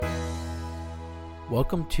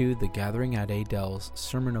Welcome to the Gathering at Adele's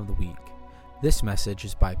Sermon of the Week. This message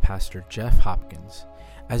is by Pastor Jeff Hopkins.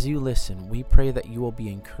 As you listen, we pray that you will be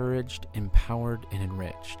encouraged, empowered, and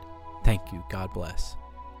enriched. Thank you. God bless.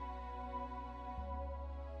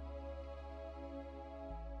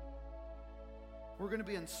 We're going to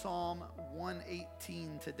be in Psalm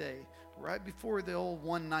 118 today, right before the old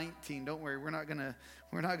 119. Don't worry, we're not going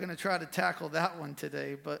to try to tackle that one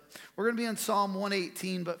today, but we're going to be in Psalm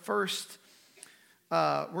 118. But first,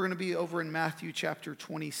 we're going to be over in Matthew chapter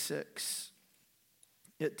 26.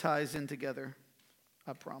 It ties in together,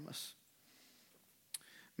 I promise.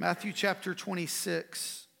 Matthew chapter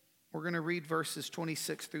 26. We're going to read verses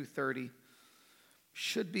 26 through 30.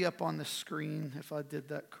 Should be up on the screen if I did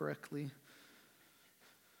that correctly.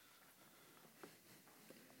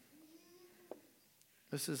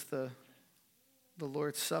 This is the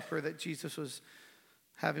Lord's Supper that Jesus was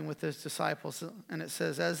having with his disciples. And it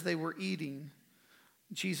says, as they were eating,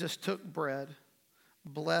 Jesus took bread,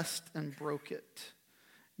 blessed and broke it,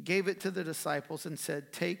 gave it to the disciples and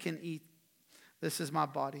said, take and eat. This is my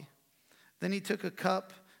body. Then he took a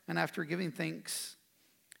cup, and after giving thanks,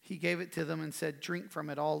 he gave it to them and said, drink from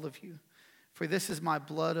it, all of you. For this is my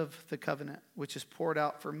blood of the covenant, which is poured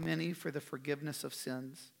out for many for the forgiveness of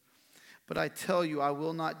sins. But I tell you, I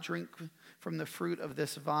will not drink from the fruit of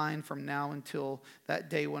this vine from now until that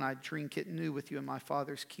day when I drink it new with you in my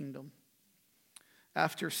Father's kingdom.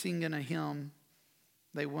 After singing a hymn,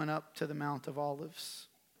 they went up to the Mount of Olives.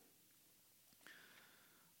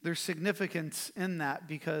 There's significance in that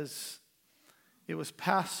because it was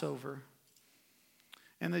Passover.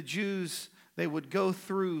 And the Jews, they would go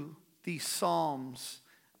through these psalms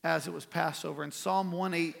as it was Passover. And Psalm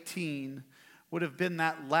 118 would have been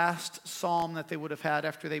that last psalm that they would have had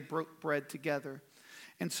after they broke bread together.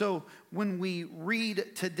 And so when we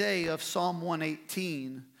read today of Psalm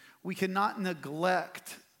 118, we cannot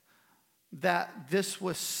neglect that this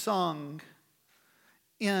was sung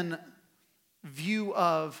in view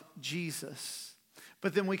of Jesus.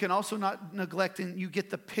 But then we can also not neglect, and you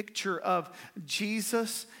get the picture of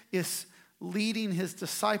Jesus is leading his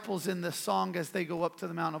disciples in this song as they go up to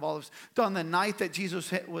the Mount of Olives. On the night that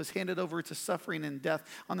Jesus was handed over to suffering and death,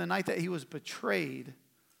 on the night that he was betrayed,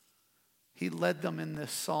 he led them in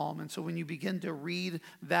this psalm. And so when you begin to read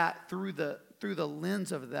that through the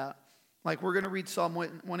lens of that, like we're going to read Psalm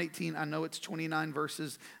 118. I know it's 29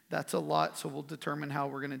 verses. That's a lot, so we'll determine how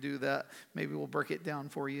we're going to do that. Maybe we'll break it down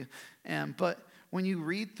for you. But when you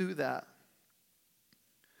read through that,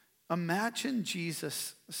 imagine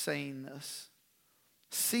Jesus saying this,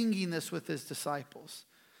 singing this with his disciples.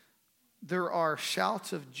 There are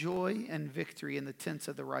shouts of joy and victory in the tents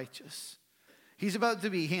of the righteous. He's about to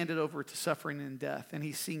be handed over to suffering and death, and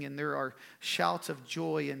he's singing, there are shouts of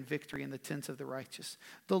joy and victory in the tents of the righteous.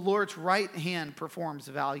 The Lord's right hand performs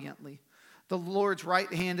valiantly. The Lord's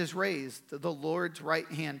right hand is raised. The Lord's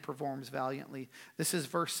right hand performs valiantly. This is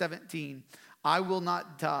verse 17. I will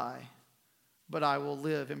not die, but I will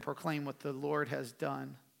live and proclaim what the Lord has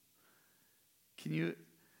done.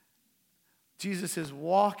 Jesus is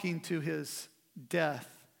walking to his death,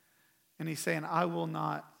 and he's saying, I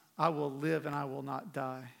will live and I will not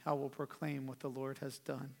die. I will proclaim what the Lord has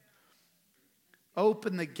done.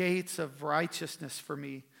 Open the gates of righteousness for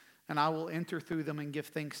me, and I will enter through them and give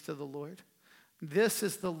thanks to the Lord. This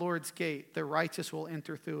is the Lord's gate. The righteous will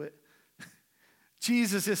enter through it.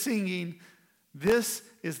 Jesus is singing, this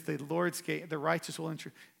is the Lord's gate. The righteous will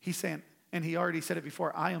enter. He's saying, and he already said it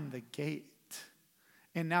before, I am the gate.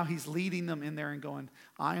 And now he's leading them in there and going,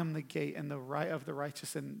 I am the gate and the right of the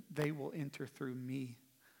righteous, and they will enter through me.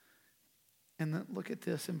 And then look at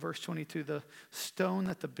this in verse 22. The stone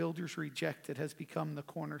that the builders rejected has become the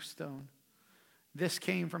cornerstone. This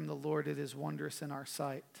came from the Lord. It is wondrous in our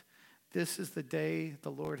sight. This is the day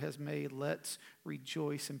the Lord has made. Let's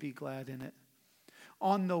rejoice and be glad in it.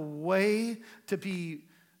 On the way to be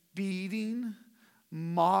beaten,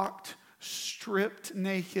 mocked, stripped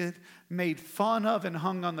naked, made fun of, and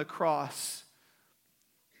hung on the cross.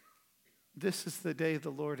 This is the day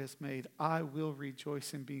the Lord has made. I will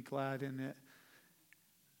rejoice and be glad in it.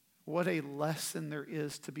 What a lesson there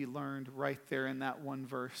is to be learned right there in that one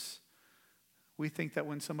verse. We think that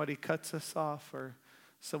when somebody cuts us off or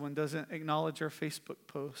someone doesn't acknowledge our Facebook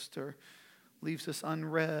post or leaves us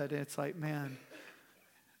unread, it's like, man,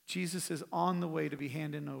 Jesus is on the way to be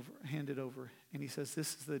handed over. And he says,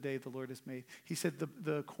 this is the day the Lord has made. He said,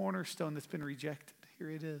 the cornerstone that's been rejected,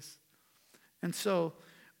 here it is. And so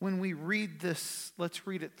when we read this, let's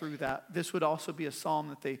read it through that. This would also be a psalm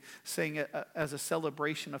that they sang as a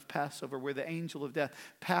celebration of Passover, where the angel of death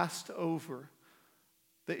passed over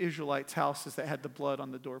the Israelites' houses that had the blood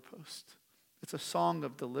on the doorpost. It's a song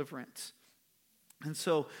of deliverance. And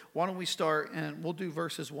so why don't we start, and we'll do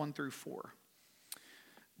verses 1 through 4.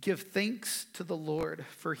 Give thanks to the Lord,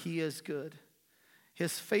 for he is good.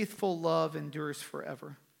 His faithful love endures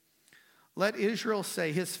forever. Let Israel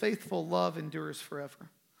say, his faithful love endures forever.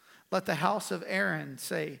 Let the house of Aaron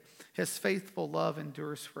say, his faithful love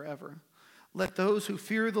endures forever. Let those who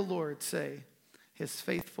fear the Lord say, his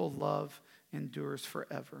faithful love endures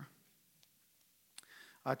forever.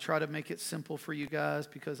 I try to make it simple for you guys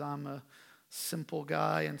because I'm a simple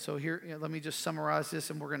guy. And so here, let me just summarize this,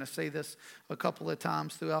 and we're going to say this a couple of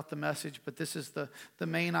times throughout the message, but this is the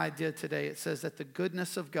main idea today. It says that the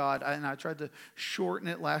goodness of God, and I tried to shorten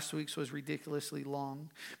it last week, so it was ridiculously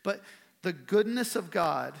long, but the goodness of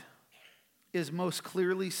God is most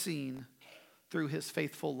clearly seen through his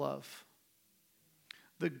faithful love.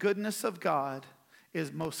 The goodness of God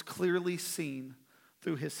is most clearly seen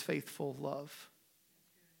through his faithful love.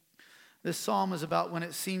 This psalm is about when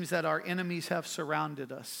it seems that our enemies have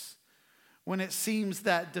surrounded us, when it seems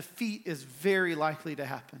that defeat is very likely to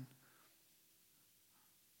happen.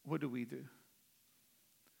 What do we do?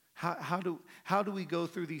 How do we go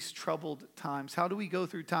through these troubled times? How do we go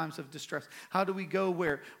through times of distress? How do we go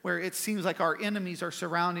where it seems like our enemies are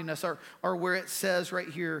surrounding us, or where it says right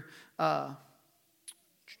here,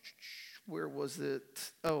 where was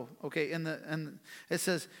it? Oh, okay. And it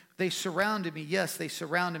says, they surrounded me. Yes, they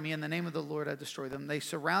surrounded me. In the name of the Lord, I destroyed them. They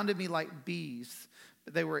surrounded me like bees,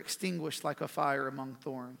 but they were extinguished like a fire among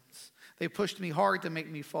thorns. They pushed me hard to make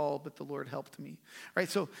me fall, but the Lord helped me. Right?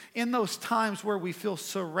 So in those times where we feel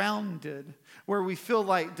surrounded, where we feel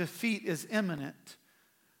like defeat is imminent,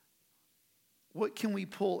 what can we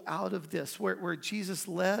pull out of this? Where Jesus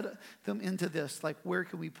led them into this, like where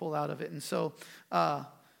can we pull out of it? And so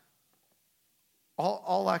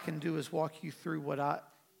all I can do is walk you through what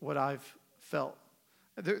I've felt.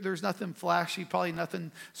 There's nothing flashy, probably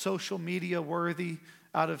nothing social media worthy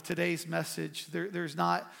out of today's message. There's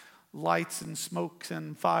not lights and smokes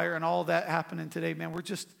and fire and all that happening today, man. We're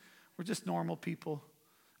just normal people.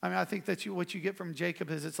 I mean, I think that what you get from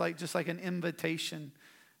Jacob is it's like just like an invitation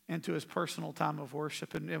into his personal time of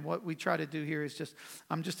worship. And what we try to do here is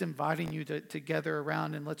I'm just inviting you to gather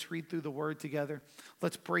around and let's read through the word together.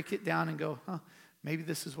 Let's break it down and go, maybe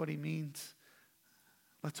this is what he means.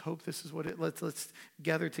 Let's hope this is what it, let's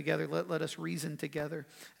gather together. Let us reason together,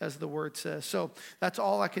 as the word says. So that's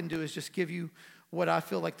all I can do is just give you what I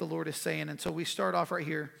feel like the Lord is saying. And so we start off right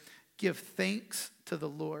here. Give thanks to the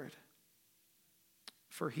Lord,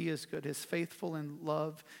 for he is good. His faithful and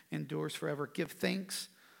love endures forever. Give thanks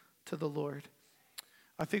to the Lord.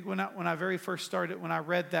 I think when I very first started, when I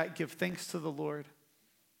read that, give thanks to the Lord,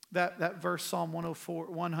 that verse, Psalm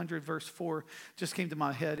 100, verse 4, just came to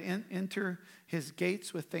my head. Enter his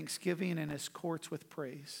gates with thanksgiving and his courts with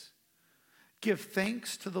praise. Give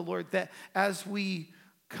thanks to the Lord that as we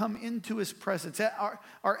come into his presence,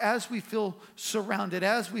 or as we feel surrounded,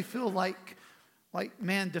 as we feel like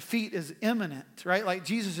man, defeat is imminent, right? Like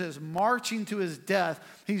Jesus is marching to his death.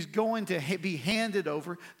 He's going to be handed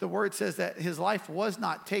over. The word says that his life was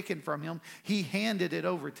not taken from him. He handed it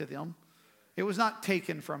over to them. It was not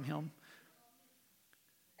taken from him.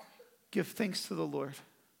 Give thanks to the Lord.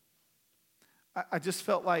 I just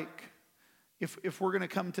felt like if we're going to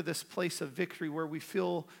come to this place of victory where we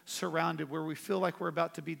feel surrounded, where we feel like we're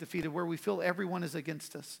about to be defeated, where we feel everyone is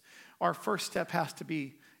against us, our first step has to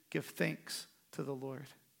be give thanks to the Lord.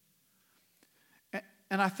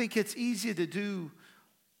 And I think it's easy to do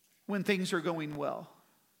when things are going well,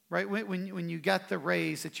 right? When you got the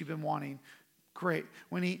raise that you've been wanting, great.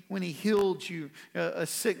 When he healed you, a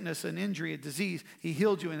sickness, an injury, a disease, he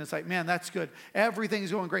healed you, and it's like, man, that's good.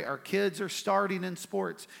 Everything's going great. Our kids are starting in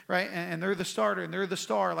sports, right? And they're the starter, and they're the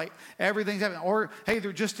star. Like, everything's happening. Or, hey,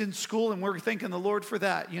 they're just in school, and we're thanking the Lord for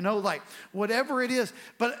that. Like, whatever it is.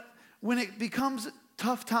 But when it becomes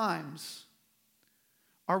tough times,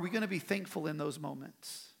 are we going to be thankful in those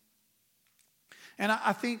moments? And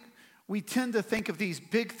I think we tend to think of these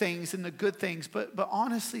big things and the good things, but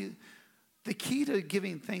honestly, the key to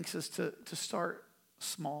giving thanks is to start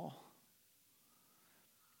small.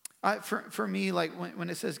 For me, like when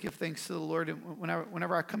it says give thanks to the Lord, and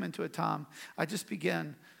whenever I come into a time, I just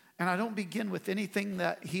begin, and I don't begin with anything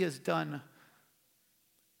that he has done,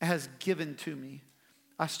 has given to me.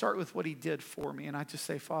 I start with what he did for me, and I just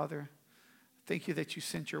say, Father, thank you that you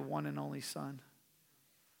sent your one and only Son.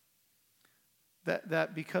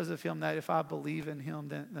 That because of him, that if I believe in him,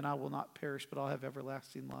 then I will not perish, but I'll have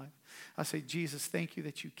everlasting life. I say, Jesus, thank you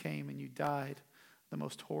that you came and you died the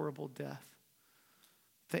most horrible death.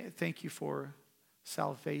 Thank you for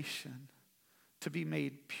salvation. to be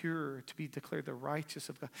made pure, to be declared the righteous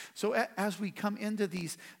of God. So as we come into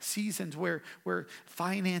these seasons where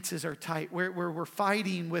finances are tight, where we're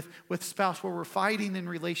fighting with spouse, where we're fighting in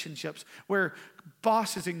relationships, where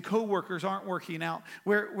bosses and coworkers aren't working out,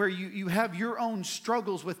 where you have your own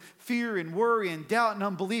struggles with fear and worry and doubt and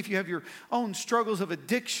unbelief, you have your own struggles of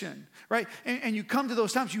addiction, right? And you come to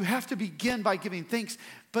those times, you have to begin by giving thanks,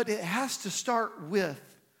 but it has to start with,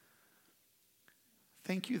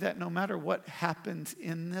 thank you that no matter what happens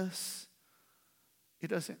in this, it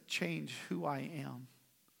doesn't change who I am.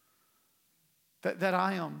 That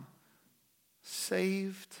I am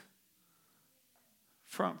saved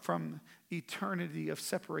from eternity of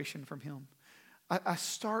separation from Him. I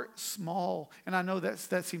start small, and I know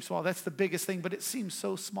that seems small. That's the biggest thing, but it seems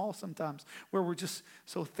so small sometimes, where we're just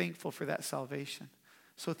so thankful for that salvation.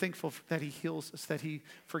 So thankful that He heals us, that He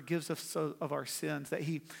forgives us of our sins, that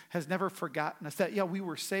He has never forgotten us, that, we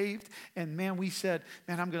were saved, and man, we said,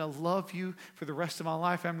 man, I'm going to love you for the rest of my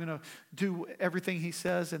life. I'm going to do everything He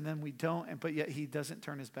says, and then we don't, but yet He doesn't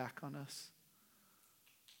turn His back on us.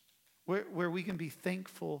 Where we can be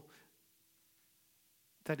thankful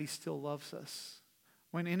that He still loves us.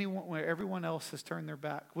 When everyone else has turned their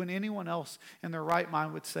back, when anyone else in their right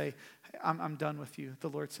mind would say, I'm done with you, the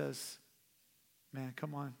Lord says, man,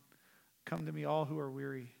 come on. Come to me, all who are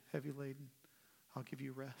weary, heavy laden. I'll give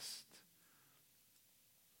you rest.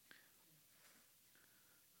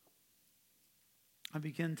 I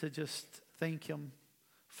begin to just thank Him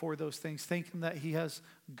for those things. Thank Him that He has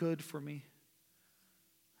good for me.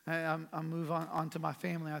 I move on to my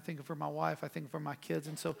family. I think for my wife. I think for my kids.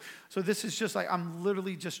 And so this is just like, I'm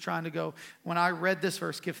literally just trying to go, when I read this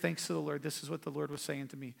verse, give thanks to the Lord. This is what the Lord was saying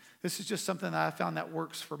to me. This is just something that I found that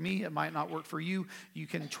works for me. It might not work for you. You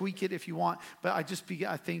can tweak it if you want. But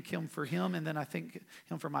I thank Him for Him, and then I thank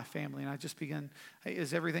Him for my family. And I just begin, hey,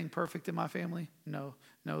 is everything perfect in my family? No,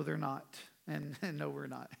 they're not. And no, we're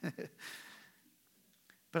not.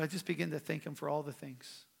 But I just begin to thank Him for all the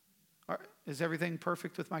things. Is everything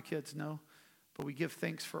perfect with my kids? No. But we give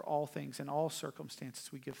thanks for all things. In all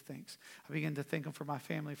circumstances, we give thanks. I begin to thank Him for my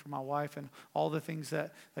family, for my wife, and all the things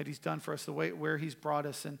that He's done for us, the way where He's brought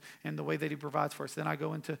us, and the way that He provides for us. Then I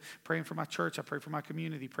go into praying for my church. I pray for my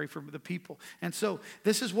community, pray for the people. And so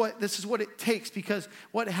this is what it takes, because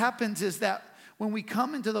what happens is that when we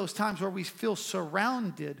come into those times where we feel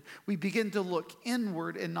surrounded, we begin to look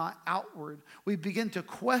inward and not outward. We begin to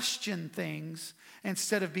question things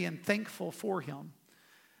instead of being thankful for Him.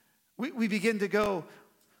 We begin to go,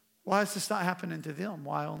 why is this not happening to them?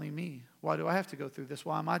 Why only me? Why do I have to go through this?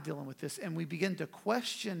 Why am I dealing with this? And we begin to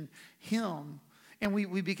question Him. And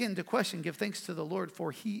we begin to question, give thanks to the Lord, for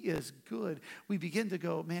He is good. We begin to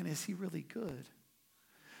go, man, is He really good?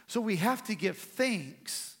 So we have to give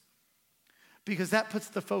thanks, because that puts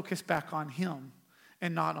the focus back on Him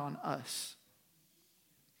and not on us.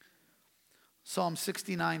 Psalm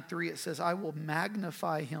 69:3, it says, I will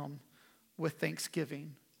magnify Him with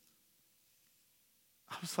thanksgiving.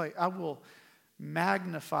 I was like, I will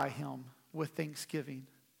magnify Him with thanksgiving.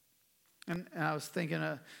 And I was thinking,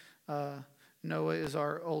 Noah is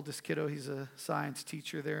our oldest kiddo. He's a science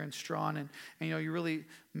teacher there in Strawn. And you really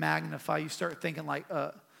magnify. You start thinking like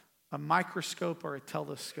a microscope or a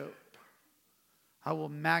telescope. I will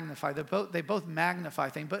magnify. They both magnify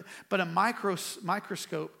things. But a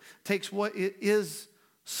microscope takes what it is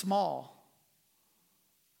small.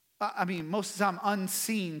 I mean, most of the time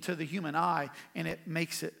unseen to the human eye, and it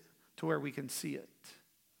makes it to where we can see it.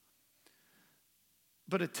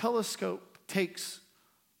 But a telescope takes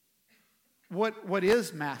what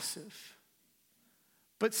is massive,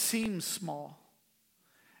 but seems small,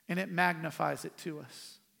 and it magnifies it to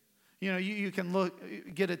us. You can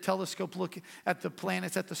get a telescope, look at the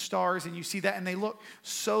planets, at the stars, and you see that, and they look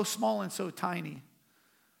so small and so tiny.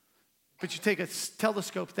 But you take a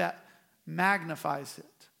telescope that magnifies it.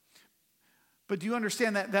 But do you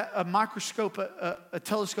understand that a microscope, a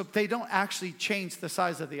telescope, they don't actually change the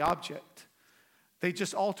size of the object. They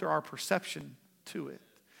just alter our perception to it.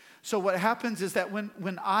 So what happens is that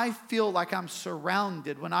when I feel like I'm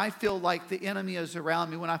surrounded, when I feel like the enemy is around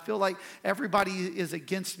me, when I feel like everybody is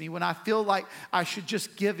against me, when I feel like I should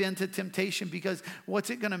just give in to temptation because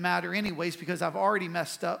what's it going to matter anyways, because I've already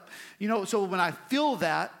messed up. So when I feel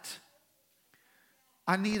that,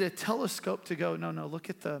 I need a telescope to go, no, look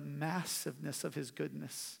at the massiveness of His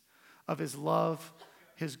goodness, of His love,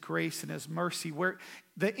 His grace, and His mercy. Where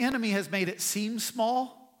the enemy has made it seem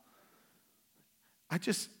small, I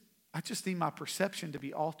just need my perception to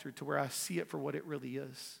be altered to where I see it for what it really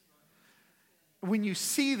is. When you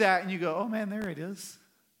see that and you go, oh man, there it is.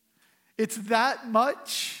 It's that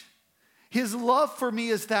much. His love for me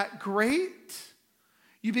is that great.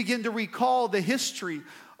 You begin to recall the history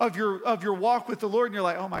of your walk with the Lord, and you're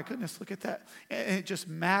like, oh my goodness, look at that. And it just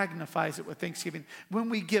magnifies it with thanksgiving. When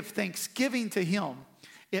we give thanksgiving to Him,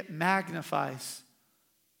 it magnifies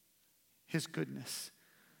His goodness.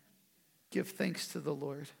 Give thanks to the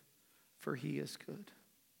Lord, for He is good.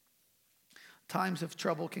 Times of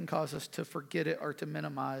trouble can cause us to forget it or to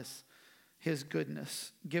minimize His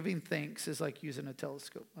goodness. Giving thanks is like using a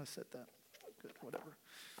telescope. I said that. Good, whatever.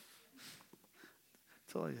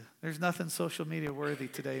 I tell you, there's nothing social media worthy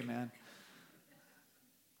today, man.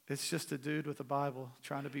 It's just a dude with a Bible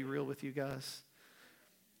trying to be real with you guys.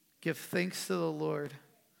 Give thanks to the Lord,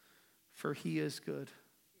 for He is good.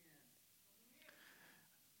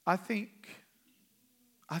 I think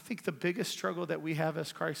the biggest struggle that we have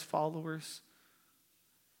as Christ followers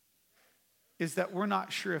is that we're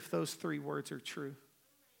not sure if those three words are true.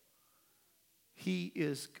 He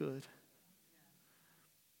is good.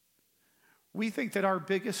 We think that our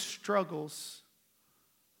biggest struggles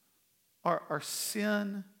are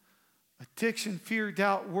sin, addiction, fear,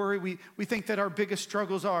 doubt, worry. We think that our biggest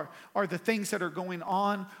struggles are the things that are going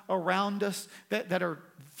on around us that are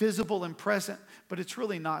visible and present, but it's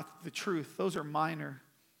really not the truth. Those are minor.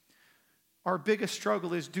 Our biggest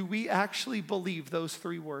struggle is, do we actually believe those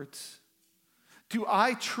three words? Do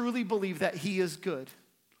I truly believe that He is good?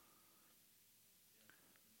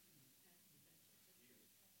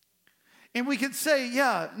 And we can say,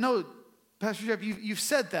 yeah, no, Pastor Jeff, you've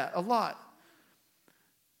said that a lot.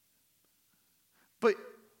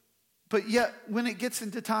 But yet, when it gets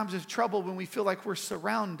into times of trouble, when we feel like we're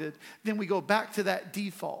surrounded, then we go back to that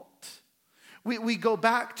default. We go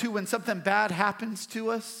back to when something bad happens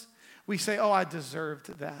to us, we say, oh, I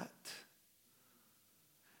deserved that.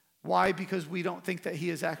 Why? Because we don't think that He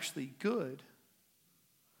is actually good.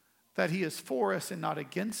 That He is for us and not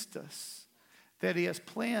against us. That He has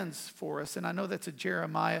plans for us. And I know that's a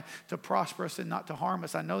Jeremiah, to prosper us and not to harm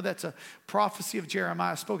us. I know that's a prophecy of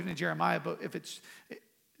Jeremiah, spoken to Jeremiah, but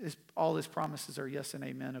if all His promises are yes and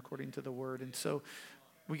amen according to the Word. And so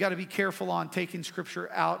we got to be careful on taking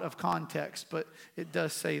Scripture out of context, but it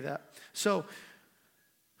does say that. So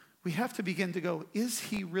we have to begin to go, is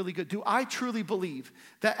He really good? Do I truly believe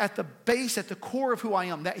that at the base, at the core of who I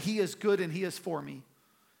am, that He is good and He is for me?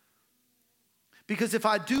 Because if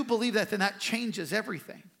I do believe that, then that changes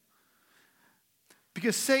everything.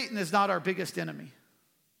 Because Satan is not our biggest enemy.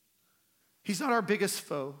 He's not our biggest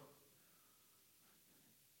foe.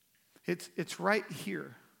 It's right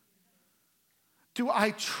here. Do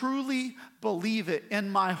I truly believe it in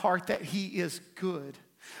my heart that He is good?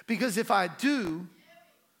 Because if I do,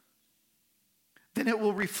 then it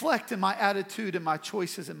will reflect in my attitude and my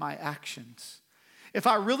choices and my actions. If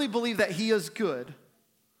I really believe that He is good,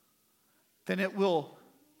 then it will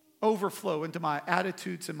overflow into my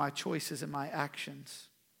attitudes and my choices and my actions.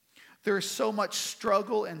 There is so much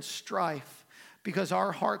struggle and strife because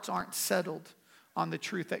our hearts aren't settled on the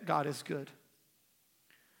truth that God is good.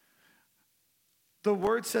 The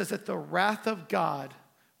Word says that the wrath of God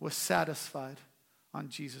was satisfied on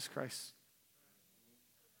Jesus Christ.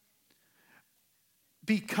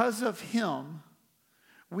 Because of Him,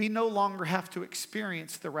 we no longer have to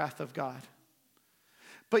experience the wrath of God.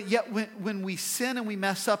 But yet when we sin and we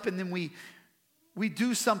mess up and then we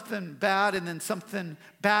do something bad and then something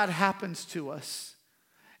bad happens to us,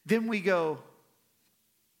 then we go,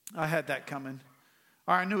 I had that coming.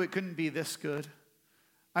 Or I knew it couldn't be this good.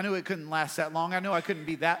 I knew it couldn't last that long. I knew I couldn't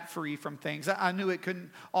be that free from things. I knew it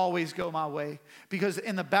couldn't always go my way. Because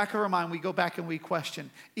in the back of our mind, we go back and we question,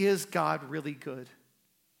 is God really good?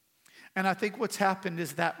 And I think what's happened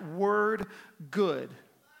is that word good.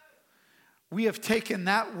 We have taken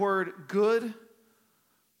that word good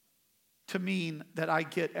to mean that I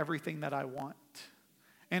get everything that I want.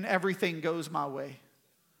 And everything goes my way.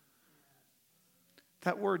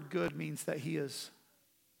 That word good means that He is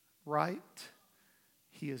right.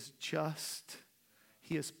 He is just.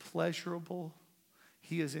 He is pleasurable.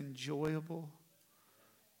 He is enjoyable.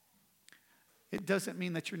 It doesn't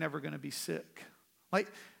mean that you're never going to be sick.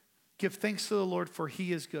 Like, give thanks to the Lord for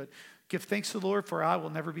He is good. Give thanks to the Lord for I will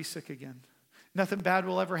never be sick again. Nothing bad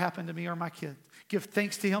will ever happen to me or my kid. Give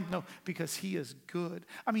thanks to Him. No, because He is good.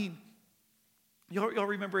 I mean, y'all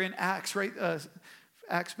remember in Acts, right?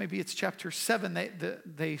 Acts, maybe it's chapter 7,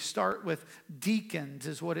 they start with deacons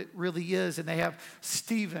is what it really is. And they have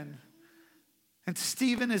Stephen. And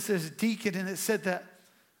Stephen is this deacon, and it said that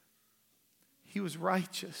he was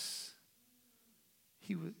righteous.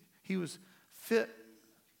 He was fit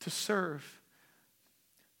to serve.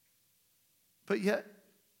 But yet,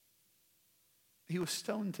 he was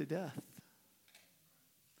stoned to death.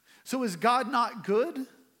 So is God not good?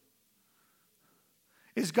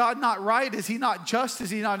 Is God not right? Is he not just? Is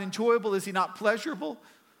he not enjoyable? Is he not pleasurable?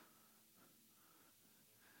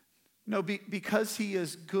 No, because he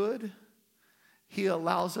is good, he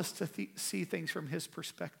allows us to see things from his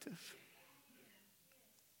perspective.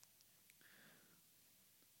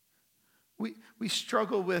 We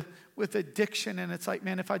struggle with addiction, and it's like,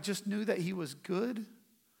 man, if I just knew that he was good,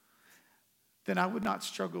 then I would not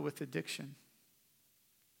struggle with addiction.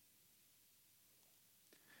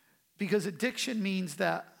 Because addiction means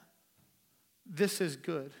that this is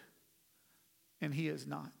good, and he is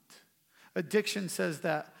not. Addiction says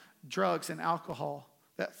that drugs and alcohol,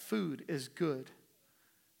 that food is good,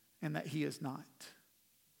 and that he is not.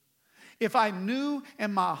 If I knew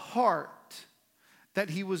in my heart that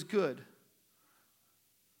he was good,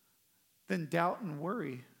 then doubt and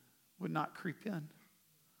worry would not creep in.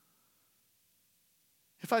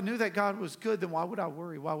 If I knew that God was good, then why would I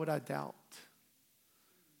worry? Why would I doubt?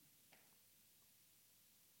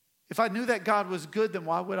 If I knew that God was good, then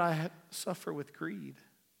why would I suffer with greed,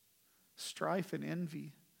 strife and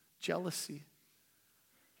envy, jealousy?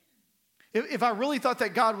 If I really thought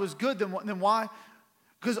that God was good, then why?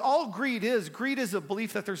 Because all greed is a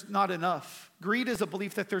belief that there's not enough. Greed is a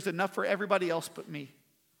belief that there's enough for everybody else but me.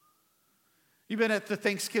 You've been at the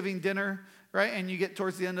Thanksgiving dinner, right? And you get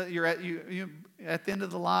towards the end of, you're at the end of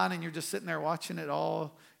the line, and you're just sitting there watching it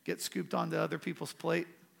all get scooped onto other people's plate.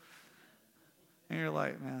 And you're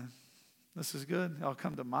like, man, this is good. Y'all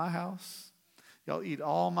come to my house. Y'all eat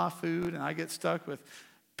all my food, and I get stuck with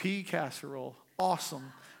pea casserole.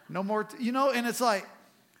 Awesome. No more, and it's like,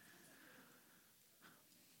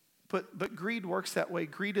 but greed works that way.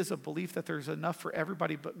 Greed is a belief that there's enough for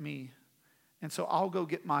everybody but me. And so I'll go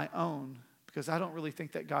get my own because I don't really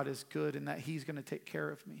think that God is good and that he's going to take care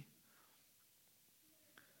of me.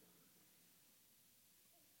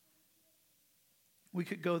 We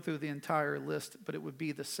could go through the entire list, but it would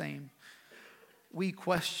be the same. We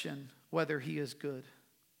question whether he is good.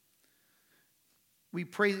 We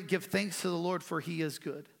pray, give thanks to the Lord for he is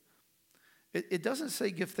good. It doesn't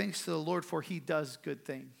say give thanks to the Lord for he does good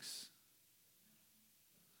things.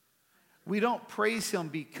 We don't praise him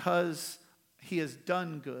because he has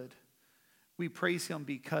done good. We praise him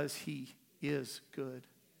because he is good.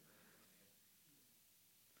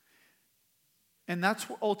 And that's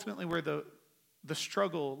ultimately where the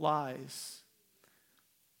struggle lies,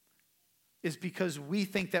 is because we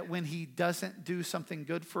think that when he doesn't do something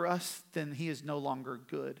good for us, then he is no longer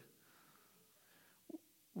good.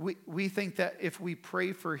 We think that if we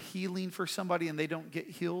pray for healing for somebody and they don't get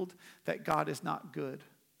healed, that God is not good.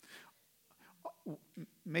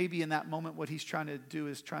 Maybe in that moment what he's trying to do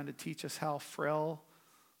is trying to teach us how frail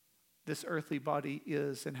this earthly body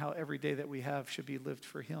is and how every day that we have should be lived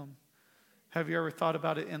for him. Have you ever thought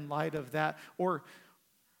about it in light of that? Or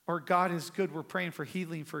God is good, we're praying for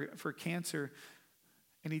healing for cancer,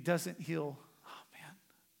 and he doesn't heal. Oh, man.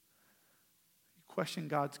 You question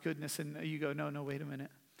God's goodness, and you go, no, wait a minute.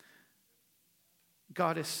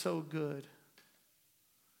 God is so good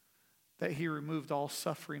that he removed all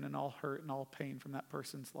suffering and all hurt and all pain from that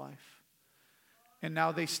person's life. And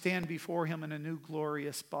now they stand before him in a new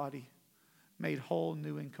glorious body, made whole,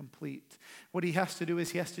 new, and complete. What he has to do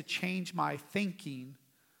is he has to change my thinking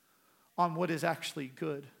on what is actually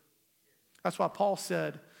good. That's why Paul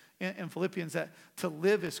said in Philippians that to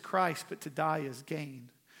live is Christ, but to die is gain.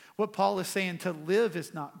 What Paul is saying, to live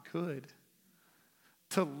is not good.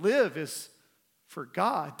 To live is for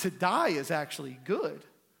God. To die is actually good.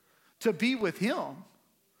 To be with him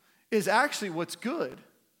is actually what's good.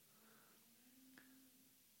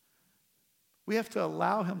 We have to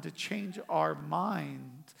allow him to change our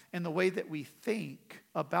mind and the way that we think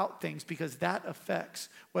about things, because that affects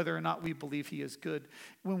whether or not we believe he is good.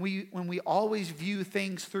 When we always view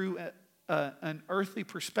things through an earthly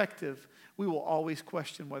perspective, we will always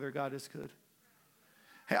question whether God is good.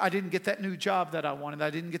 Hey, I didn't get that new job that I wanted. I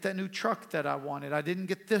didn't get that new truck that I wanted. I didn't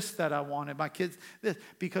get this that I wanted. My kids, this.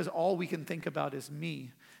 Because all we can think about is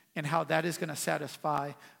me and how that is going to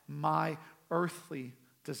satisfy my earthly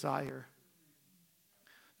desire.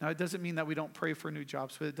 Now, it doesn't mean that we don't pray for new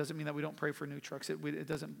jobs. It doesn't mean that we don't pray for new trucks. It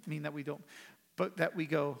doesn't mean that we don't. But that we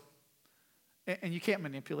go, and you can't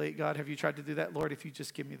manipulate God. Have you tried to do that? Lord, if you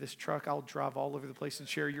just give me this truck, I'll drive all over the place and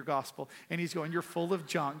share your gospel. And he's going, you're full of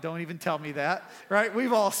junk. Don't even tell me that. Right?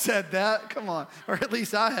 We've all said that. Come on. Or at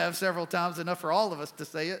least I have several times, enough for all of us to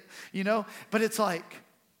say it. But it's like,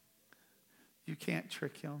 you can't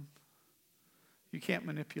trick him. You can't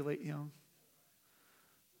manipulate him.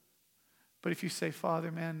 But if you say,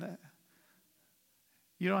 Father, man,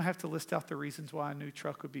 you don't have to list out the reasons why a new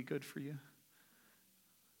truck would be good for you.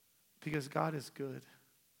 Because God is good.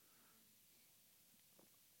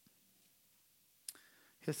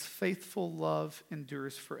 His faithful love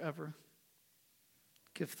endures forever.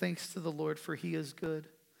 Give thanks to the Lord, for he is good.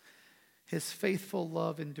 His faithful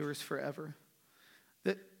love endures forever.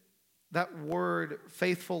 That word,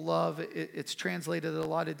 faithful love, it's translated a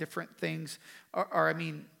lot of different things.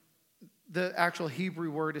 The actual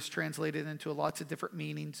Hebrew word is translated into lots of different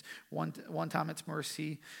meanings. One time it's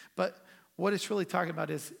mercy. But what it's really talking about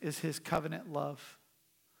is his covenant love.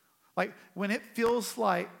 Like when it feels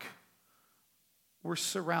like we're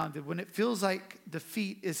surrounded, when it feels like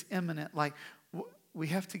defeat is imminent, like we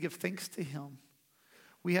have to give thanks to him.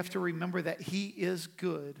 We have to remember that he is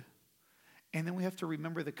good. And then we have to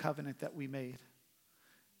remember the covenant that we made.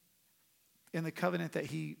 And the covenant that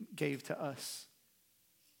he gave to us.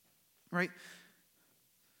 Right?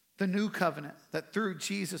 The new covenant, that through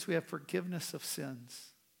Jesus we have forgiveness of sins.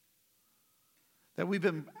 That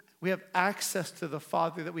we have access to the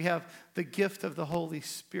Father, that we have the gift of the Holy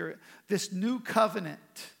Spirit. This new covenant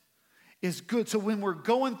is good. So when we're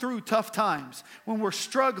going through tough times, when we're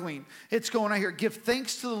struggling, it's going right here. Give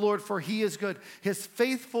thanks to the Lord, for he is good. His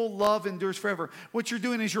faithful love endures forever. What you're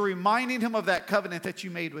doing is you're reminding him of that covenant that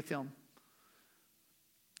you made with him.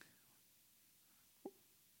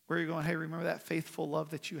 Where you're going, hey, remember that faithful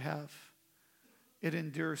love that you have. It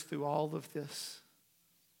endures through all of this.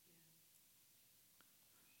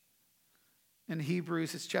 In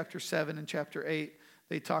Hebrews, it's chapter 7 and chapter 8,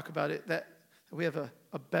 they talk about it, that we have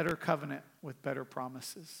a better covenant with better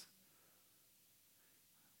promises.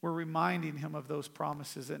 We're reminding him of those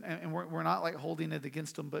promises. And we're not like holding it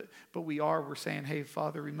against him, but we're saying, hey,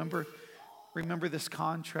 Father, remember this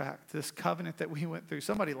contract, this covenant that we went through.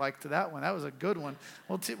 Somebody liked that one. That was a good one.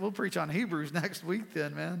 We'll preach on Hebrews next week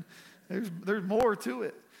then, man. There's more to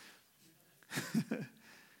it.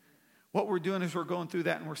 What we're doing is we're going through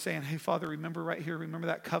that and we're saying, hey, Father, remember right here, remember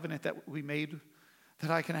that covenant that we made,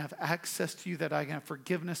 that I can have access to you, that I can have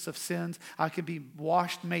forgiveness of sins, I can be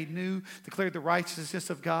washed, made new, declared the righteousness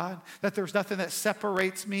of God, that there's nothing that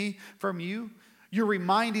separates me from you. You're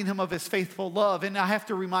reminding him of his faithful love, and I have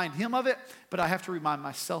to remind him of it, but I have to remind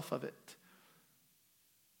myself of it.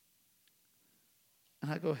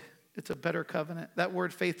 And I go, it's a better covenant. That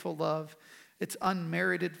word faithful love, it's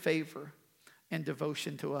unmerited favor and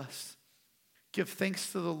devotion to us. Give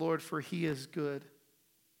thanks to the Lord, for he is good.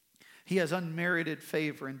 He has unmerited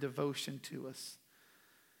favor and devotion to us.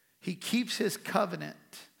 He keeps his covenant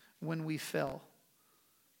when we fell.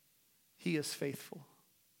 He is faithful.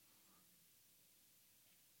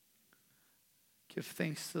 Give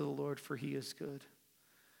thanks to the Lord, for he is good.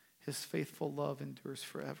 His faithful love endures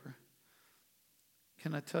forever.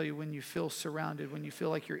 Can I tell you, when you feel surrounded, when you feel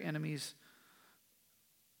like your enemies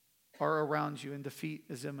are around you and defeat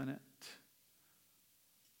is imminent,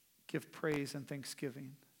 give praise and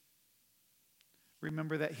thanksgiving.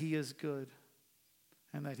 Remember that he is good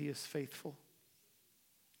and that he is faithful.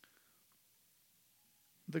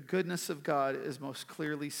 The goodness of God is most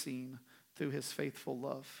clearly seen through his faithful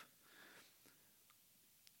love.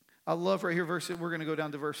 I love right here, we're going to go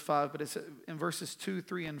down to verse 5, but it's in verses 2,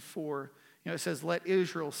 3, and 4. It says, let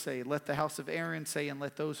Israel say, let the house of Aaron say, and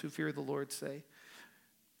let those who fear the Lord say.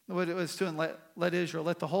 What it was doing, let Israel,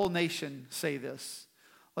 let the whole nation say this.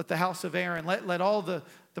 Let the house of Aaron, let all the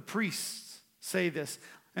priests say this.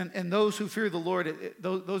 And those who fear the Lord,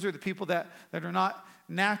 those are the people that are not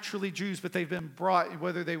naturally Jews, but they've been brought,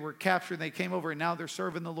 whether they were captured and they came over and now they're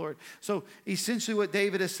serving the Lord. So essentially what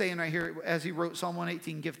David is saying right here as he wrote Psalm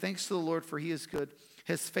 118, give thanks to the Lord, for he is good.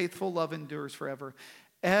 His faithful love endures forever.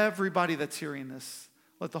 Everybody that's hearing this,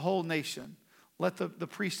 let the whole nation, let the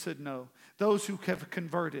priesthood know. Those who have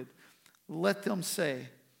converted, let them say,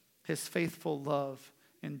 his faithful love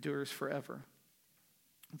endures forever.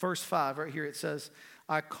 Verse 5, right here it says,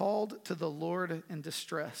 I called to the Lord in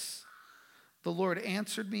distress. The Lord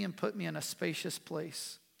answered me and put me in a spacious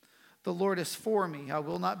place. The Lord is for me. I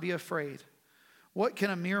will not be afraid. What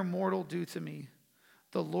can a mere mortal do to me?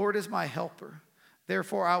 The Lord is my helper.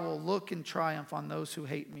 Therefore, I will look in triumph on those who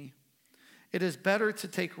hate me. It is better to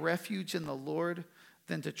take refuge in the Lord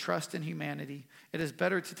than to trust in humanity. It is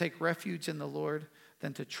better to take refuge in the Lord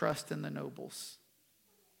than to trust in the nobles.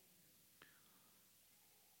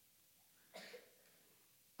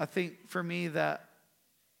 I think for me that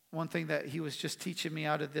one thing that he was just teaching me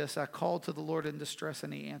out of this, I called to the Lord in distress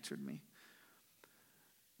and he answered me.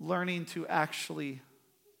 Learning to actually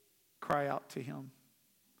cry out to him.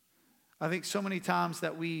 I think so many times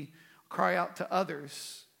that we cry out to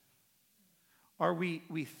others, or we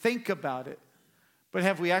think about it, but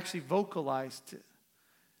have we actually vocalized it?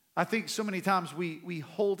 I think so many times we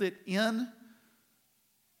hold it in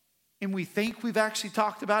and we think we've actually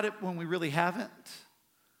talked about it when we really haven't.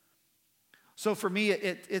 So for me,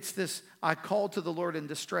 it's this, I called to the Lord in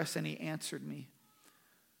distress and he answered me.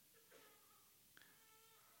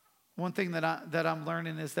 One thing that I'm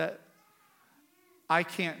learning is that I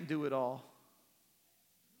can't do it all.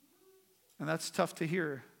 And that's tough to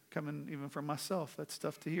hear, coming even from myself. That's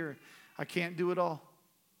tough to hear. I can't do it all.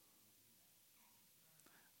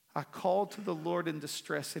 I called to the Lord in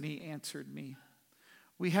distress and he answered me.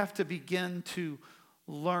 We have to begin to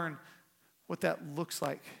learn what that looks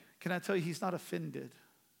like. Can I tell you, he's not offended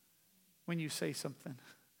when you say something.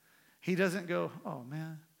 He doesn't go, oh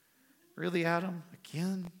man, really, Adam,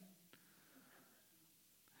 again?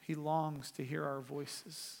 He longs to hear our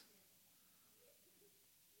voices.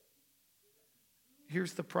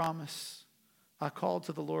 Here's the promise. I called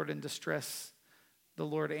to the Lord in distress. The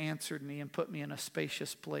Lord answered me and put me in a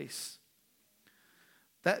spacious place.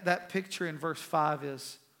 That picture in verse 5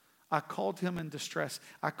 is, I called him in distress.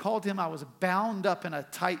 I called him, I was bound up in a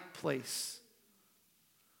tight place.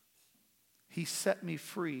 He set me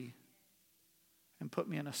free and put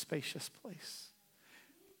me in a spacious place.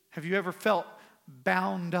 Have you ever felt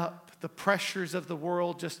bound up, the pressures of the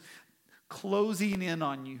world just closing in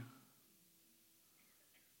on you?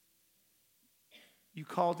 You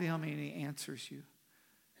call to him and he answers you.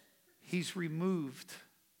 He's removed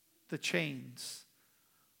the chains,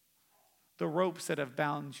 the ropes that have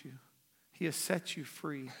bound you. He has set you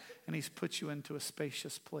free and he's put you into a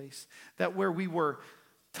spacious place. That where we were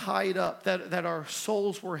tied up, that our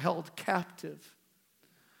souls were held captive,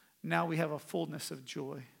 now we have a fullness of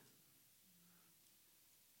joy.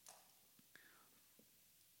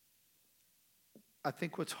 I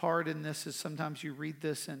think what's hard in this is sometimes you read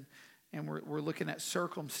this and we're looking at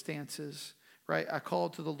circumstances, right? I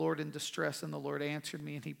called to the Lord in distress and the Lord answered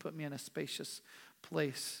me and he put me in a spacious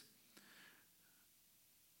place.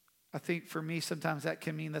 I think for me, sometimes that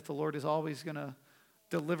can mean that the Lord is always going to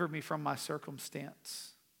deliver me from my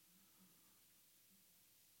circumstance.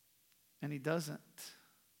 And he doesn't.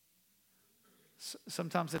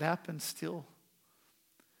 Sometimes it happens still.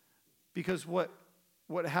 Because what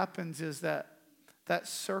happens is that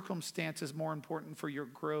circumstance is more important for your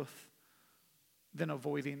growth than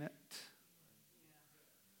avoiding it.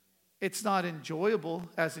 It's not enjoyable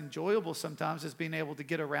sometimes as being able to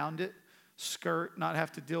get around it, skirt, not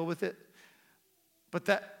have to deal with it. But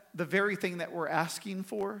that the very thing that we're asking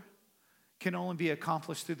for can only be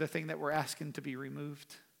accomplished through the thing that we're asking to be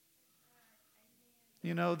removed.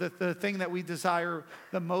 You know, the thing that we desire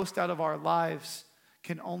the most out of our lives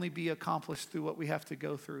can only be accomplished through what we have to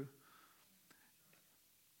go through.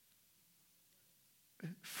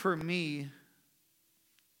 For me,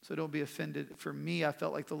 so don't be offended, for me, I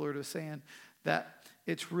felt like the Lord was saying that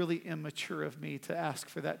it's really immature of me to ask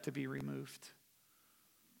for that to be removed.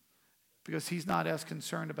 Because he's not as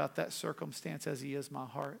concerned about that circumstance as he is my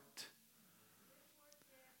heart.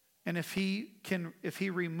 And if he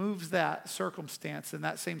removes that circumstance, then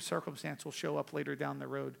that same circumstance will show up later down the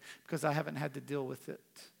road because I haven't had to deal with it.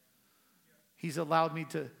 He's allowed me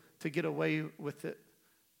to get away with it.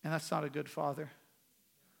 And that's not a good father.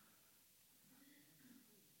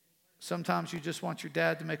 Sometimes you just want your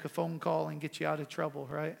dad to make a phone call and get you out of trouble,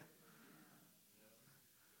 right?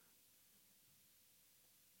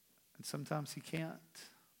 And sometimes he can't.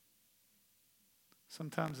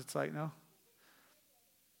 Sometimes it's like, no,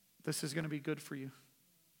 this is going to be good for you.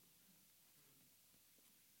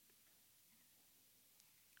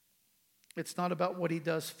 It's not about what he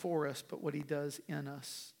does for us, but what he does in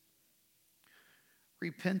us.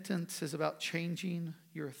 Repentance is about changing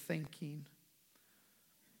your thinking.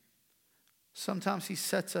 Sometimes he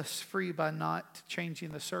sets us free by not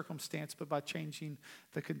changing the circumstance, but by changing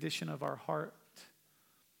the condition of our heart.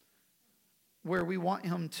 Where we want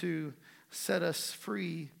him to set us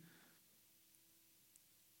free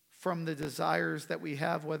from the desires that we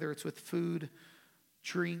have, whether it's with food,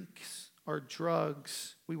 drinks, or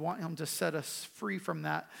drugs. We want him to set us free from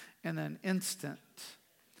that in an instant.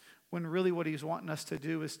 When really what he's wanting us to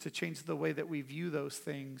do is to change the way that we view those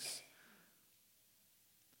things,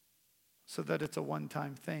 so that it's a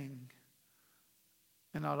one-time thing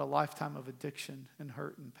and not a lifetime of addiction and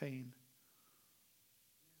hurt and pain.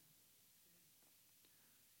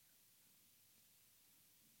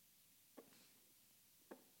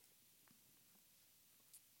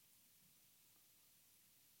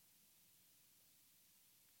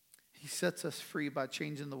 He sets us free by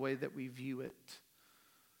changing the way that we view it,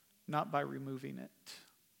 not by removing it.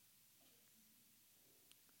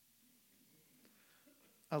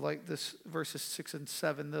 I like this, verses 6 and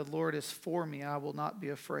 7. The Lord is for me, I will not be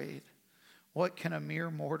afraid. What can a mere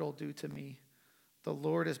mortal do to me? The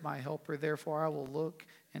Lord is my helper, therefore I will look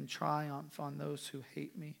and triumph on those who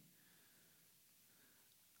hate me.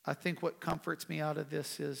 I think what comforts me out of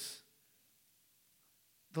this is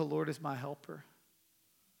the Lord is my helper.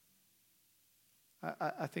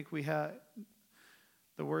 I think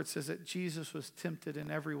the word says that Jesus was tempted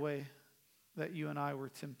in every way that you and I were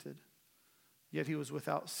tempted. Yet he was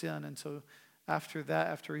without sin. And so after that,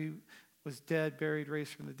 after he was dead, buried,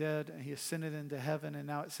 raised from the dead, and he ascended into heaven, and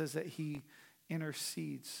now it says that he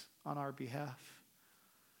intercedes on our behalf.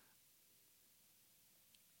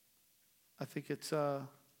 I think it's 1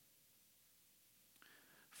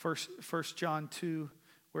 John 2,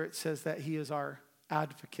 where it says that he is our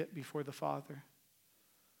advocate before the Father.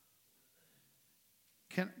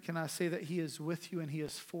 Can I say that he is with you and he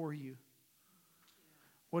is for you?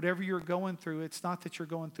 Whatever you're going through, it's not that you're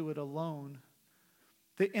going through it alone.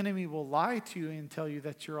 The enemy will lie to you and tell you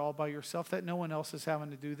that you're all by yourself, that no one else is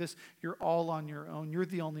having to do this. You're all on your own. You're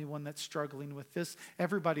the only one that's struggling with this.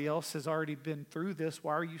 Everybody else has already been through this.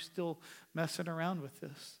 Why are you still messing around with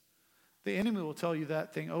this? The enemy will tell you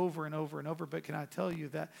that thing over and over and over, but can I tell you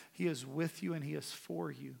that he is with you and he is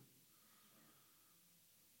for you?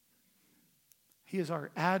 He is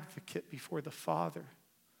our advocate before the Father.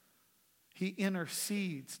 He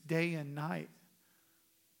intercedes day and night.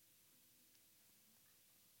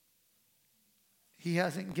 He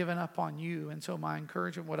hasn't given up on you. And so my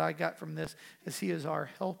encouragement, what I got from this, is he is our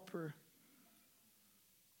helper.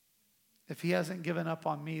 If he hasn't given up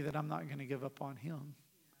on me, then I'm not going to give up on him.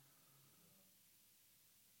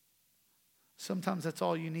 Sometimes that's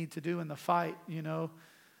all you need to do in the fight, you know.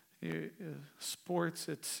 Sports,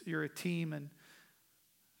 you're a team, and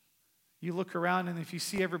you look around, and if you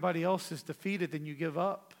see everybody else is defeated, then you give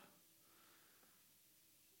up.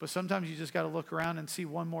 But sometimes you just got to look around and see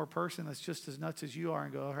one more person that's just as nuts as you are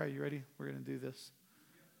and go, all right, you ready? We're going to do this.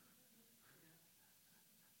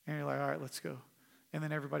 And you're like, all right, let's go. And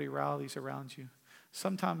then everybody rallies around you.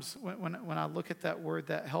 Sometimes when I look at that word,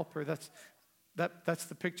 that helper, that's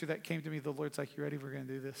the picture that came to me. The Lord's like, you ready? We're going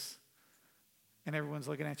to do this. And everyone's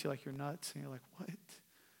looking at you like you're nuts. And you're like, what?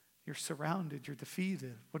 You're surrounded. You're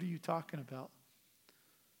defeated. What are you talking about?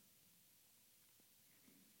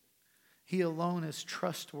 He alone is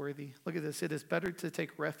trustworthy. Look at this. It is better to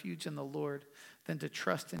take refuge in the Lord than to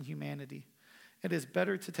trust in humanity. It is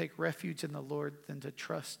better to take refuge in the Lord than to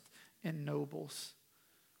trust in nobles.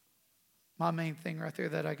 My main thing right there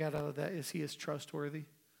that I got out of that is he is trustworthy.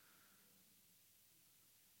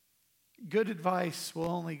 Good advice will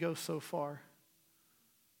only go so far.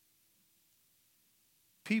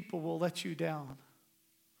 People will let you down.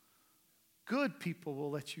 Good people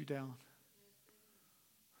will let you down.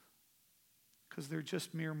 Because they're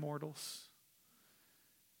just mere mortals.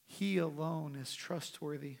 He alone is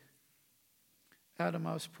trustworthy. Adam,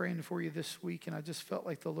 I was praying for you this week, and I just felt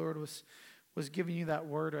like the Lord was giving you that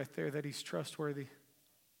word right there, that he's trustworthy.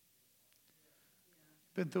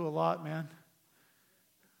 Been through a lot, man.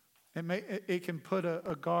 It can put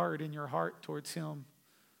a guard in your heart towards him,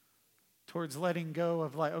 towards letting go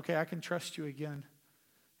of like, okay, I can trust you again.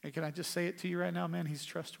 And can I just say it to you right now, man? He's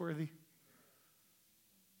trustworthy.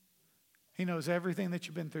 He knows everything that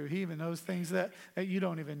you've been through. He even knows things that you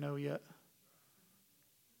don't even know yet.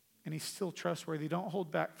 And he's still trustworthy. Don't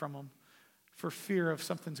hold back from him for fear of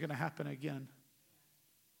something's going to happen again.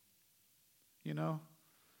 You know?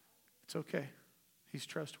 It's okay. He's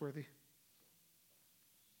trustworthy.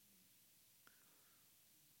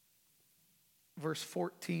 Verse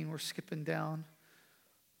 14, we're skipping down.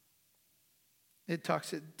 It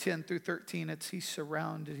talks at 10 through 13. He's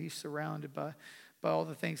surrounded by all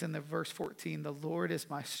the things. In the verse 14, the Lord is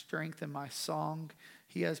my strength and my song.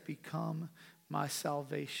 He has become my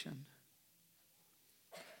salvation.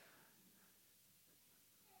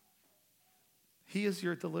 He is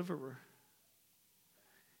your deliverer.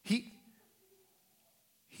 He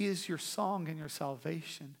is your song and your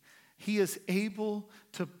salvation. He is able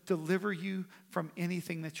to deliver you from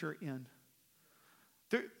anything that you're in.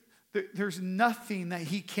 There's nothing that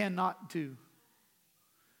he cannot do.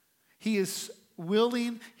 He is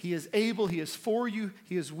willing, he is able, he is for you,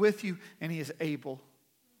 he is with you, and he is able.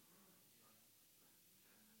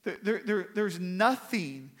 There's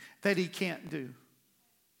nothing that he can't do.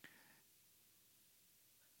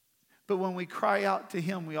 But when we cry out to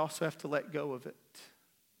him, we also have to let go of it.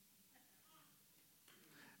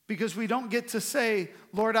 Because we don't get to say,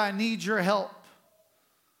 Lord, I need your help.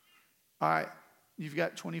 All right, you've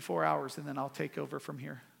got 24 hours and then I'll take over from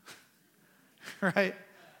here. Right?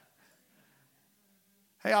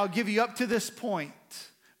 Hey, I'll give you up to this point,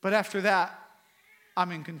 but after that,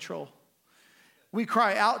 I'm in control. We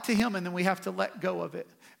cry out to him and then we have to let go of it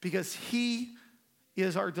because he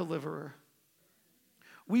is our deliverer.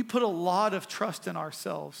 We put a lot of trust in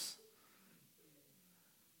ourselves.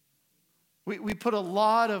 We put a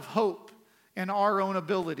lot of hope in our own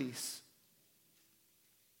abilities.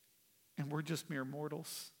 And we're just mere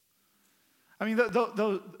mortals. I mean,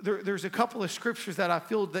 there's a couple of scriptures that I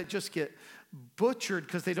feel that just get butchered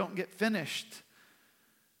because they don't get finished.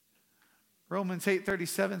 Romans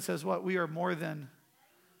 8:37 says what? We are more than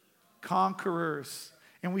conquerors.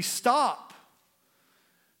 And we stop.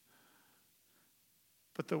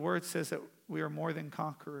 But the word says that we are more than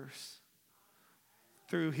conquerors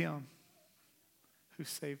through him who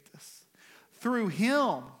saved us. Through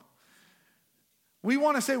him. We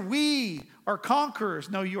want to say we are conquerors.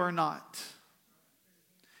 No, you are not.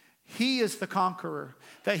 He is the conqueror,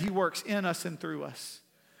 that he works in us and through us.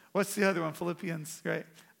 What's the other one? Philippians, right?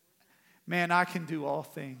 Man, I can do all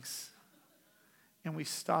things. And we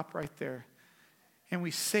stop right there. And we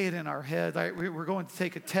say it in our head. Like we're going to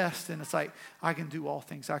take a test, and it's like, I can do all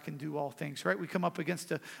things. I can do all things, right? We come up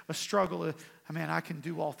against a struggle. Man, I can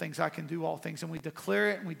do all things. I can do all things. And we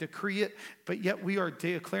declare it and we decree it, but yet we are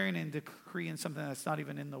declaring and decreeing something that's not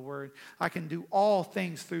even in the word. I can do all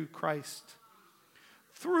things through Christ.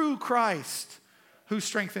 Through Christ who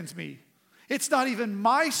strengthens me. It's not even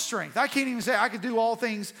my strength. I can't even say I can do all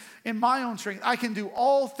things in my own strength. I can do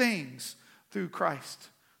all things through Christ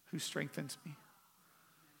who strengthens me.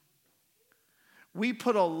 We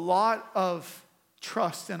put a lot of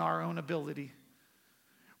trust in our own ability.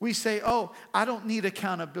 We say, oh, I don't need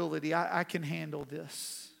accountability. I can handle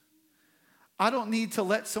this. I don't need to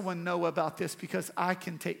let someone know about this because I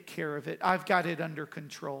can take care of it. I've got it under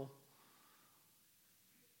control.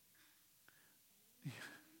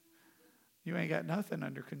 You ain't got nothing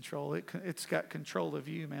under control. It's got control of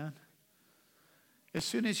you, man. As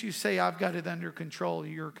soon as you say, I've got it under control,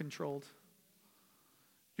 you're controlled.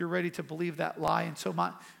 You're ready to believe that lie. And so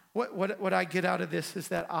what I get out of this is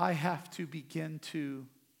that I have to begin to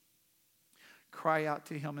cry out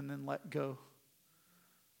to him and then let go.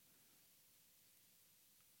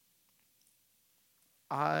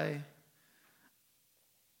 I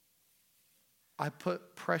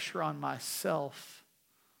put pressure on myself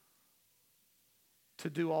to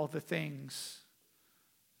do all the things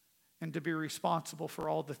and to be responsible for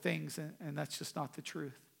all the things, and that's just not the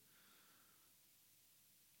truth.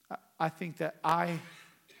 I think that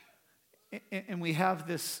and we have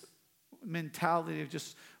this mentality of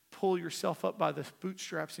just pull yourself up by the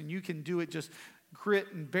bootstraps and you can do it, just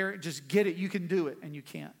grit and bear it, just get it, you can do it, and you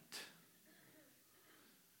can't.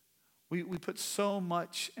 We put so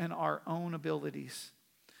much in our own abilities,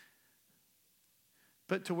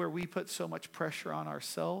 but to where we put so much pressure on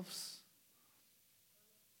ourselves,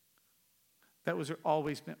 that was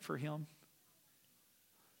always meant for him.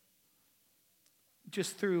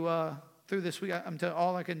 Just through this week,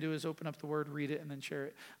 all I can do is open up the word, read it, and then share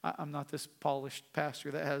it. I'm not this polished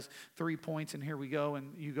pastor that has 3 points, and here we go,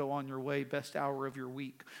 and you go on your way, best hour of your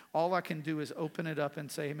week. All I can do is open it up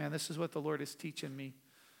and say, hey, man, this is what the Lord is teaching me.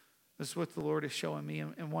 This is what the Lord is showing me.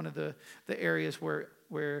 And one of the areas where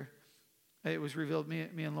it was revealed, me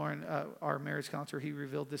and Lauren, our marriage counselor, he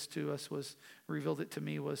revealed this to us, revealed it to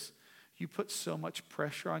me, was you put so much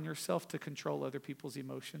pressure on yourself to control other people's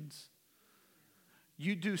emotions.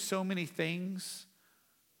 You do so many things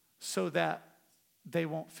so that they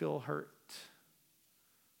won't feel hurt.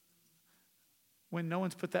 When no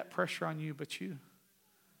one's put that pressure on you but you.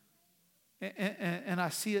 And I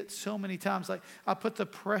see it so many times. Like, I put the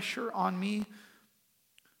pressure on me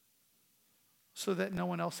so that no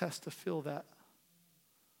one else has to feel that.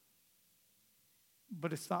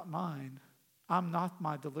 But it's not mine. I'm not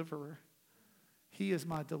my deliverer. He is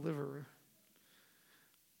my deliverer.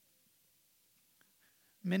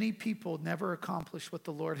 Many people never accomplish what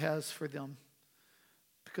the Lord has for them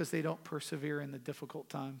because they don't persevere in the difficult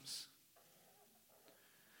times.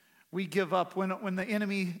 We give up when the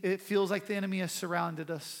enemy, it feels like the enemy has surrounded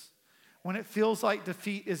us. When it feels like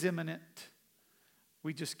defeat is imminent,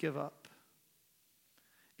 we just give up.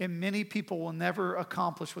 And many people will never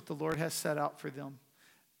accomplish what the Lord has set out for them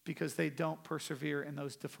because they don't persevere in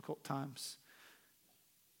those difficult times.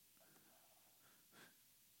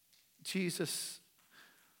 Jesus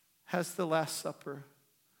has the Last Supper,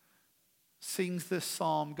 sings this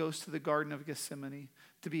psalm, goes to the Garden of Gethsemane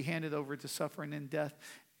to be handed over to suffering and death.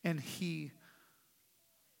 And he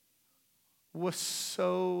was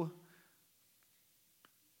so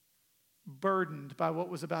burdened by what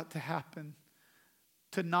was about to happen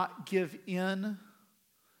to not give in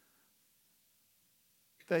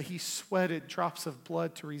that he sweated drops of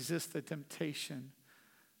blood to resist the temptation,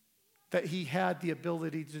 that he had the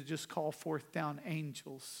ability to just call forth down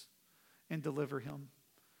angels and deliver him.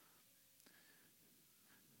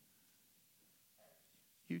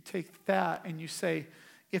 You take that and you say,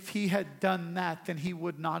 if he had done that, then he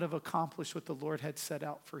would not have accomplished what the Lord had set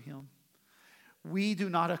out for him. We do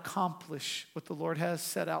not accomplish what the Lord has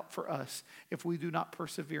set out for us if we do not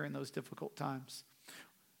persevere in those difficult times.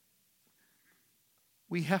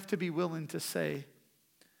 We have to be willing to say,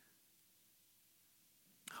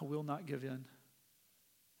 I will not give in.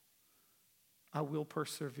 I will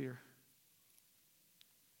persevere.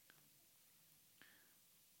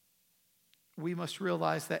 We must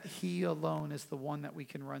realize that he alone is the one that we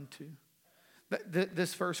can run to.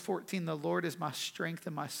 This verse 14, the Lord is my strength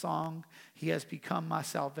and my song. He has become my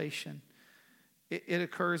salvation. It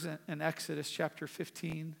occurs in Exodus chapter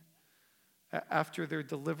 15 after they're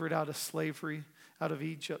delivered out of slavery, out of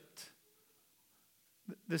Egypt.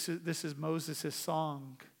 This is Moses'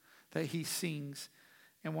 song that he sings.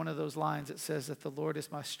 In one of those lines, it says that the Lord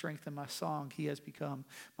is my strength and my song. He has become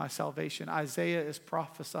my salvation. Isaiah is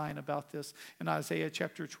prophesying about this. In Isaiah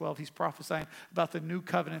chapter 12, he's prophesying about the new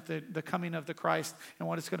covenant, the coming of the Christ, and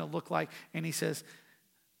what it's going to look like. And he says,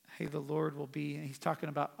 hey, the Lord will be, and he's talking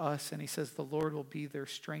about us, and he says the Lord will be their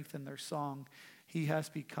strength and their song. He has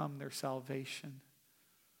become their salvation.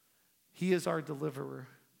 He is our deliverer.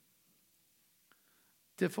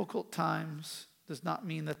 Difficult times does not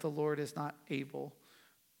mean that the Lord is not able,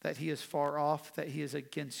 that he is far off, that he is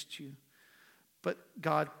against you. But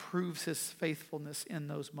God proves his faithfulness in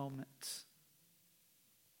those moments.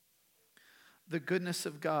 The goodness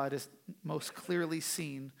of God is most clearly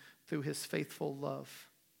seen through his faithful love.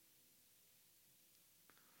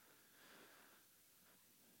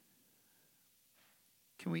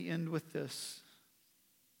 Can we end with this?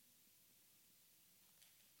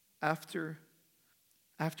 After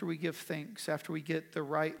we give thanks, after we get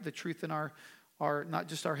the truth in our not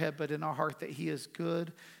just our head, but in our heart that he is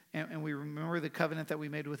good, and we remember the covenant that we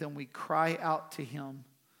made with him, we cry out to him.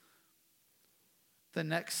 The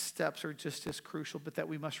next steps are just as crucial, but that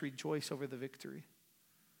we must rejoice over the victory.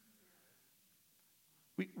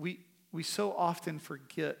 We so often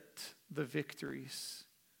forget the victories.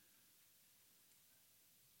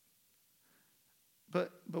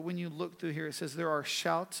 But when you look through here, it says there are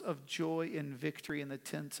shouts of joy and victory in the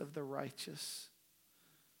tents of the righteous.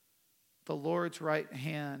 The Lord's right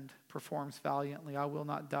hand performs valiantly. I will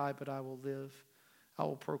not die, but I will live. I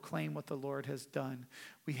will proclaim what the Lord has done.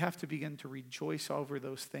 We have to begin to rejoice over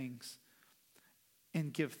those things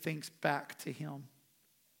and give thanks back to him.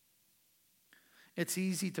 It's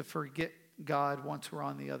easy to forget God once we're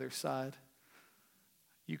on the other side.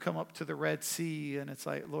 You come up to the Red Sea and it's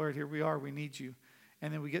like, Lord, here we are, we need you.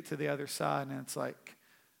 And then we get to the other side and it's like,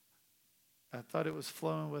 I thought it was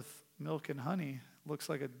flowing with milk and honey. Looks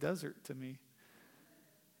like a desert to me.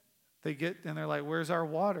 They get and they're like, where's our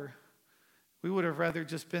water? We would have rather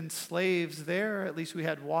just been slaves there. At least we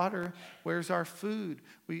had water. Where's our food?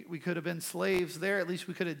 We could have been slaves there. At least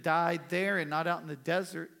we could have died there and not out in the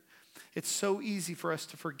desert. It's so easy for us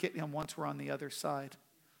to forget him once we're on the other side.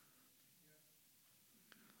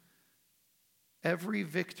 Every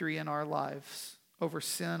victory in our lives over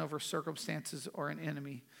sin, over circumstances, or an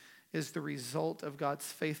enemy is the result of God's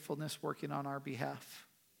faithfulness working on our behalf.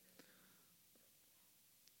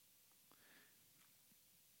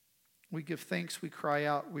 We give thanks, we cry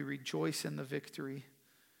out, we rejoice in the victory.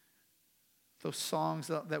 Those songs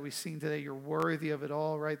that we sing today, you're worthy of it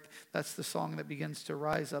all, right? That's the song that begins to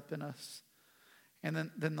rise up in us.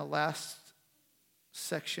 And then the last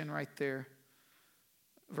section right there,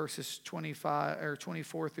 verses 24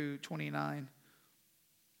 through 29.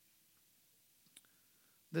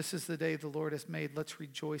 This is the day the Lord has made. Let's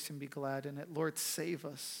rejoice and be glad in it. Lord, save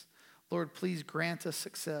us. Lord, please grant us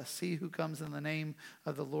success. He who comes in the name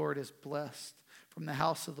of the Lord is blessed. From the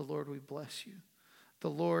house of the Lord we bless you. The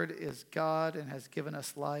Lord is God and has given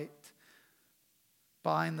us light.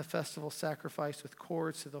 Bind the festival sacrifice with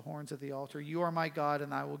cords to the horns of the altar. You are my God,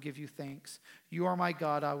 and I will give you thanks. You are my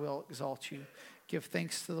God, I will exalt you. Give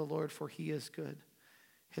thanks to the Lord, for he is good.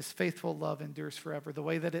 His faithful love endures forever. The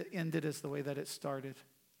way that it ended is the way that it started.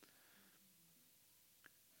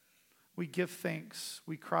 We give thanks,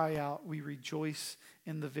 we cry out, we rejoice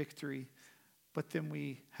in the victory, but then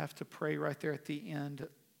we have to pray right there at the end,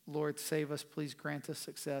 Lord, save us, please grant us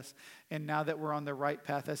success. And now that we're on the right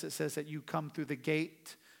path, as it says that you come through the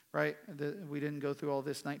gate, right? We didn't go through all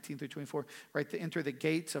this, 19 through 24, right? To enter the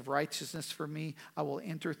gates of righteousness for me, I will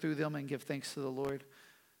enter through them and give thanks to the Lord.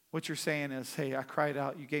 What you're saying is, hey, I cried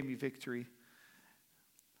out, you gave me victory.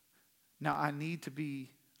 Now I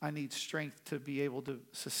need strength to be able to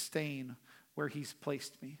sustain where he's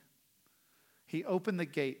placed me. He opened the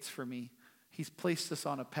gates for me. He's placed us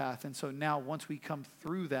on a path. And so now once we come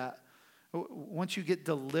through that, once you get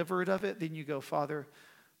delivered of it, then you go, Father,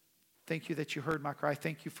 Thank you that you heard my cry.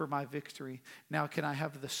 Thank you for my victory. Now can I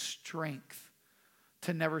have the strength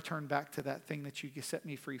to never turn back to that thing that you set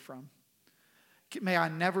me free from? May I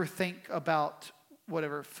never think about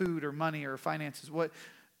whatever, food or money or finances.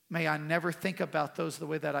 May I never think about those the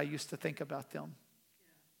way that I used to think about them.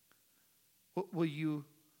 Will you,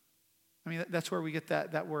 that's where we get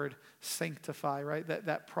that word sanctify, right?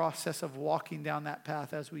 That process of walking down that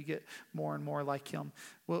path as we get more and more like him.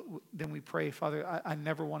 Then we pray, Father, I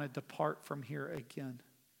never want to depart from here again.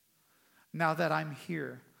 Now that I'm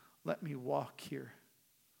here, let me walk here.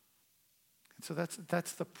 And so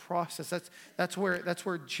that's the process. That's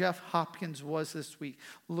where Jeff Hopkins was this week,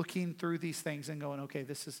 looking through these things and going, okay,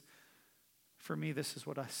 for me, this is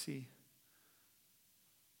what I see.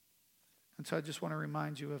 And so I just want to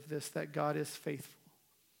remind you of this, that God is faithful.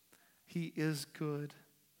 He is good.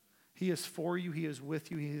 He is for you. He is with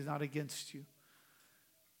you. He is not against you.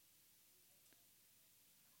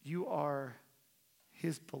 You are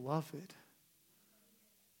his beloved.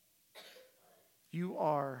 You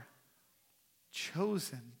are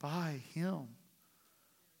chosen by him.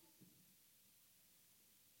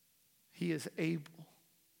 He is able.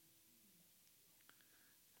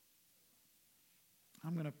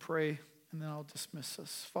 I'm going to pray and then I'll dismiss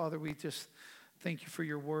us. Father, we just thank you for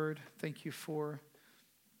your word. Thank you for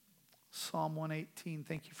Psalm 118.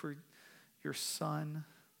 Thank you for your son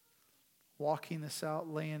walking this out,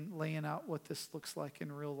 laying out what this looks like in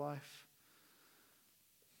real life.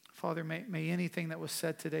 Father, may anything that was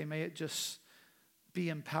said today, may it just be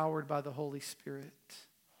empowered by the Holy Spirit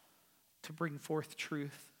to bring forth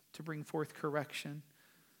truth, to bring forth correction,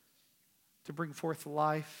 to bring forth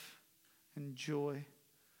life and joy.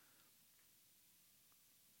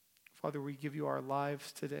 Father, we give you our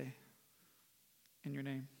lives today. In your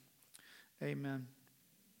name, amen.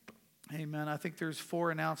 Amen. I think there's 4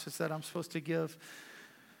 announcements that I'm supposed to give.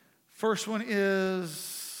 First one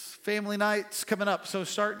is family nights coming up. So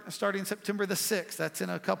starting September the 6th, that's in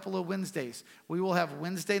a couple of Wednesdays. We will have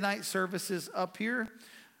Wednesday night services up here.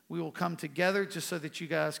 We will come together just so that you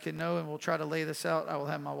guys can know, and we'll try to lay this out. I will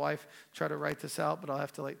have my wife try to write this out, but I'll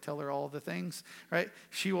have to tell her all the things, right?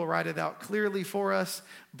 She will write it out clearly for us,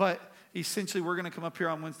 but essentially we're going to come up here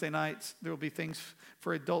on Wednesday nights. There will be things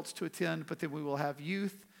for adults to attend, but then we will have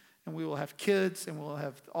youth, and we will have kids, and we'll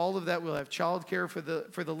have all of that. We'll have childcare for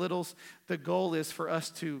the littles. The goal is for us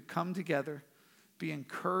to come together, be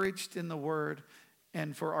encouraged in the word,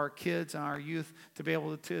 and for our kids and our youth to be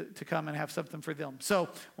able to come and have something for them. So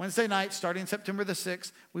Wednesday night, starting September the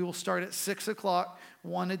 6th, we will start at 6 o'clock.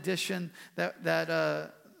 One addition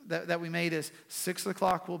that we made is 6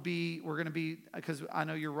 o'clock we're going to be, because I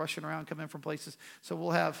know you're rushing around coming from places, so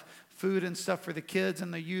we'll have food and stuff for the kids,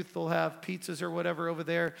 and the youth will have pizzas or whatever over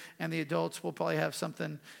there, and the adults will probably have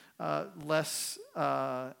something less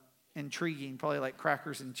intriguing, probably like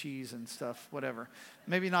crackers and cheese and stuff, whatever.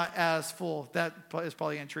 Maybe not as full. That is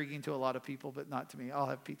probably intriguing to a lot of people, but not to me. I'll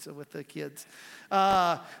have pizza with the kids.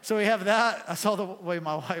 So we have that. I saw the way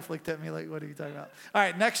my wife looked at me like, what are you talking about? All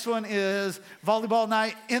right, next one is volleyball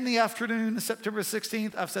night in the afternoon, September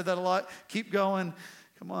 16th. I've said that a lot. Keep going.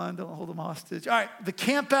 Come on, don't hold them hostage. All right, the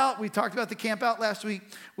camp out. We talked about the camp out last week.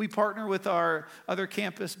 We partner with our other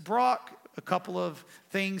campus, Brock. A couple of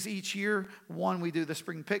things each year. One, we do the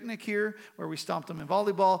spring picnic here where we stomp them in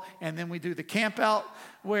volleyball. And then we do the camp out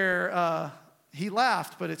where he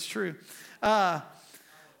laughed, but it's true. We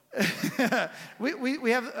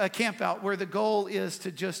have a camp out where the goal is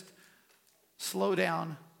to just slow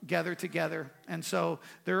down, gather together. And so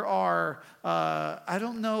there are, I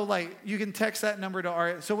don't know, like you can text that number to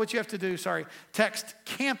our, so what you have to do, text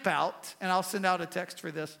camp out, and I'll send out a text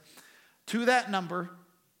for this, to that number,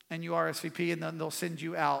 and you RSVP, and then they'll send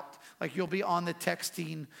you out. Like you'll be on the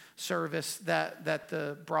texting service that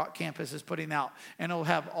the Brock campus is putting out. And it'll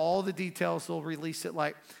have all the details. They'll release it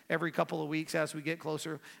like every couple of weeks as we get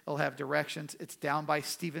closer. It'll have directions. It's down by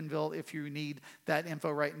Stephenville if you need that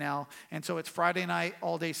info right now. And so it's Friday night,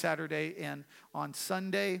 all day Saturday, and on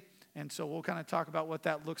Sunday. And so we'll kind of talk about what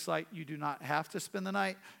that looks like. You do not have to spend the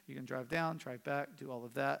night. You can drive down, drive back, do all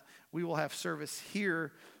of that. We will have service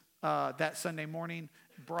here that Sunday morning.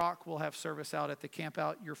 Brock will have service out at the camp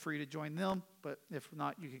out. You're free to join them, but if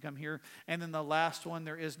not, you can come here. And then the last one,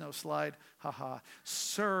 there is no slide.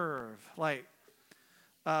 Serve. Like,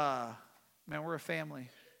 man, we're a family.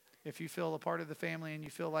 If you feel a part of the family and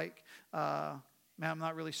you feel like, man, I'm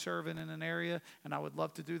not really serving in an area, and I would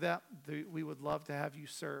love to do that, we would love to have you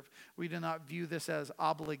serve. We do not view this as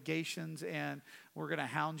obligations and we're going to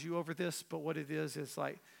hound you over this, but what it is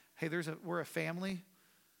like, hey, we're a family.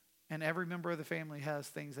 And every member of the family has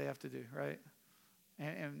things they have to do, right?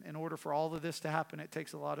 And in order for all of this to happen, it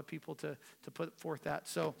takes a lot of people to put forth that.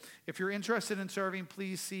 So if you're interested in serving,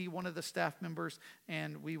 please see one of the staff members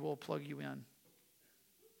and we will plug you in.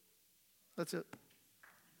 That's it.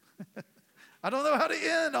 I don't know how to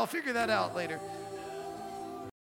end. I'll figure that out later.